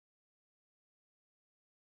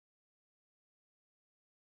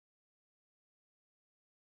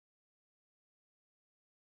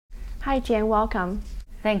Hi Jian, welcome.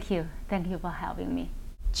 Thank you. Thank you for having me.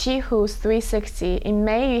 Qihoo's 360. In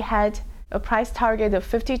May, you had a price target of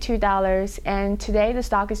 $52, and today the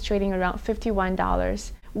stock is trading around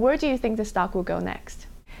 $51. Where do you think the stock will go next?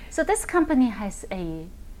 So this company has a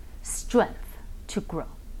strength to grow,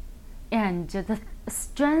 and the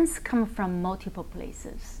strengths come from multiple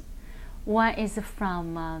places. One is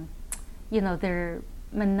from, their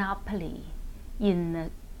monopoly in,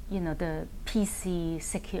 the PC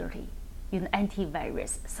security,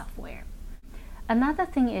 antivirus software. Another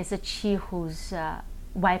thing is Qihoo's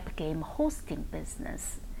web game hosting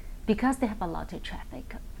business, because they have a lot of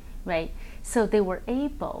traffic, right? So they were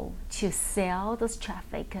able to sell this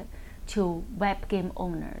traffic to web game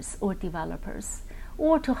owners or developers,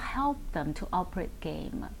 or to help them to operate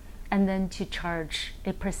game, and then to charge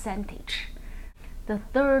a percentage. The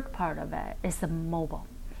third part of it is the mobile.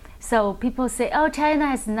 So people say, oh, China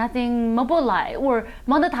has nothing mobile-like or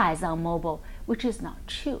monetized on mobile, which is not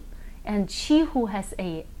true. And Qihoo has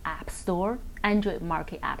a app store, Android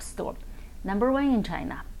market app store, #1 in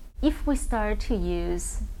China. If we start to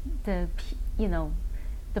use the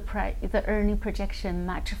earning projection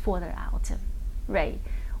much further out, right,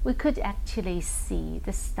 we could actually see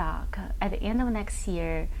the stock at the end of next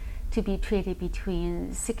year to be traded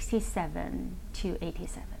between 67 to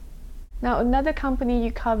 87. Now, another company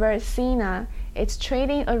you cover, Sina, it's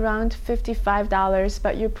trading around $55,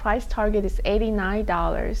 but your price target is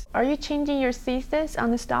 $89. Are you changing your thesis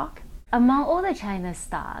on the stock? Among all the China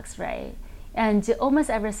stocks, right, and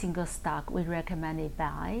almost every single stock we recommend a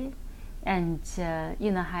buy, and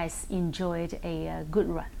has enjoyed a good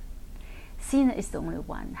run. Sina is the only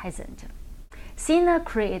one hasn't. Sina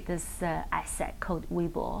created this asset called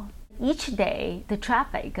Weibo. Each day, the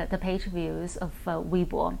traffic, the page views of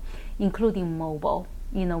Weibo, including mobile,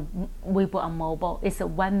 Weibo on mobile, is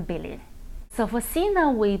 1 billion. So for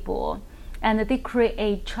Sina Weibo, and they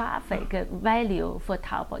create traffic value for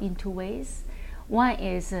Taobao in two ways. One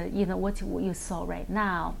is, what you saw right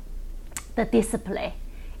now, the display,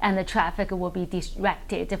 and the traffic will be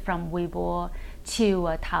directed from Weibo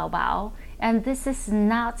to Taobao. And this is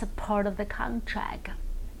not a part of the contract.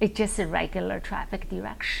 It's just a regular traffic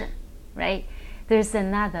direction, right? There's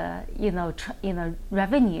another,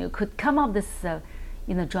 revenue could come up this,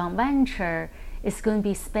 joint venture. It's going to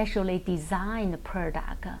be specially designed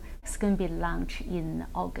product. It's going to be launched in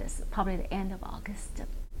August, probably the end of August.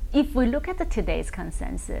 If we look at today's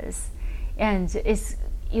consensus, and it's,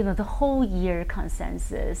 the whole year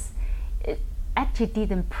consensus, it actually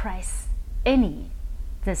didn't price any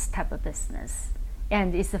this type of business,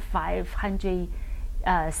 and it's a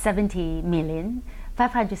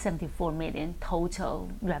 574 million total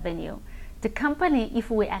revenue. The company, if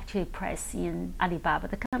we actually price in Alibaba,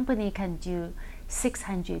 the company can do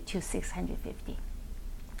 600 to 650,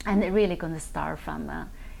 and they're really going to start from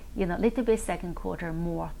little bit second quarter,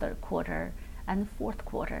 more third quarter, and fourth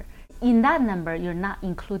quarter. In that number, you're not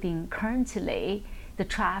including currently the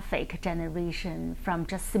traffic generation from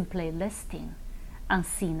just simply listing on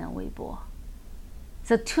Sina Weibo.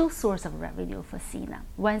 So two sources of revenue for Sina.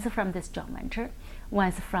 One is from this joint venture, one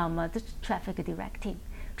is from the traffic directing.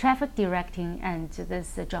 Traffic directing and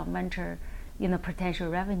this joint venture, potential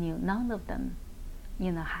revenue, none of them,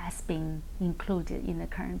 has been included in the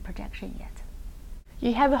current projection yet.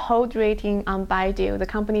 You have a hold rating on Baidu. The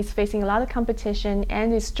company is facing a lot of competition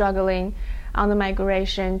and is struggling on the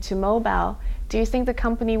migration to mobile. Do you think the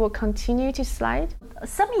company will continue to slide?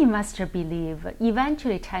 Some investors believe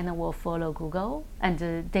eventually China will follow Google, and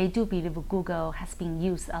they do believe Google has been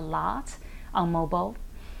used a lot on mobile.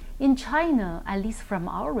 In China, at least from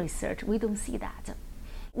our research, we don't see that.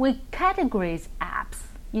 We categorize apps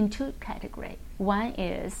in two categories. One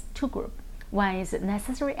is two groups. One is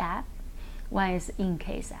necessary app, one is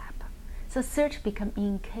in-case app. So search become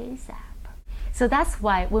in-case app. So that's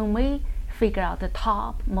why when we figure out the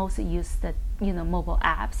top most used mobile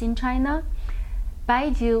apps in China,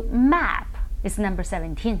 Baidu Map is number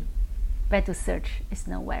 17. Baidu Search is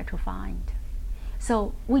nowhere to find.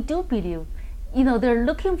 So we do believe, they're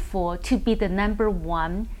looking for to be the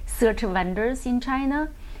 #1 search vendors in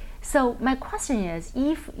China. So my question is,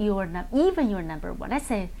 if you're even you're #1, let's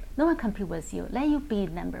say no one compete with you, let you be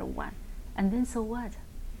 #1, and then so what?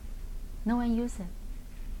 No one use it,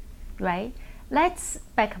 right? Let's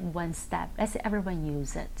back up one step. Let's say everyone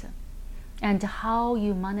use it, and how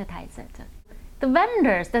you monetize it. The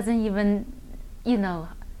vendors doesn't even,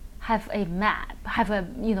 have a map, have a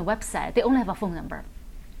website. They only have a phone number,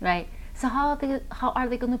 right? So how are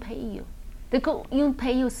they going to pay you? They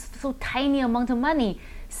pay you so tiny amount of money,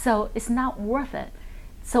 so it's not worth it.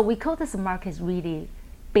 So we call this market really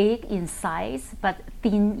big in size but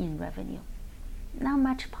thin in revenue. Not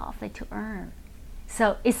much profit to earn.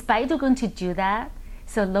 So is Baidu going to do that?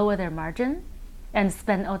 So lower their margin and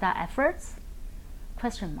spend all that efforts?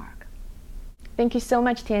 Question mark. Thank you so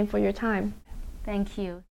much, Tian, for your time. Thank you.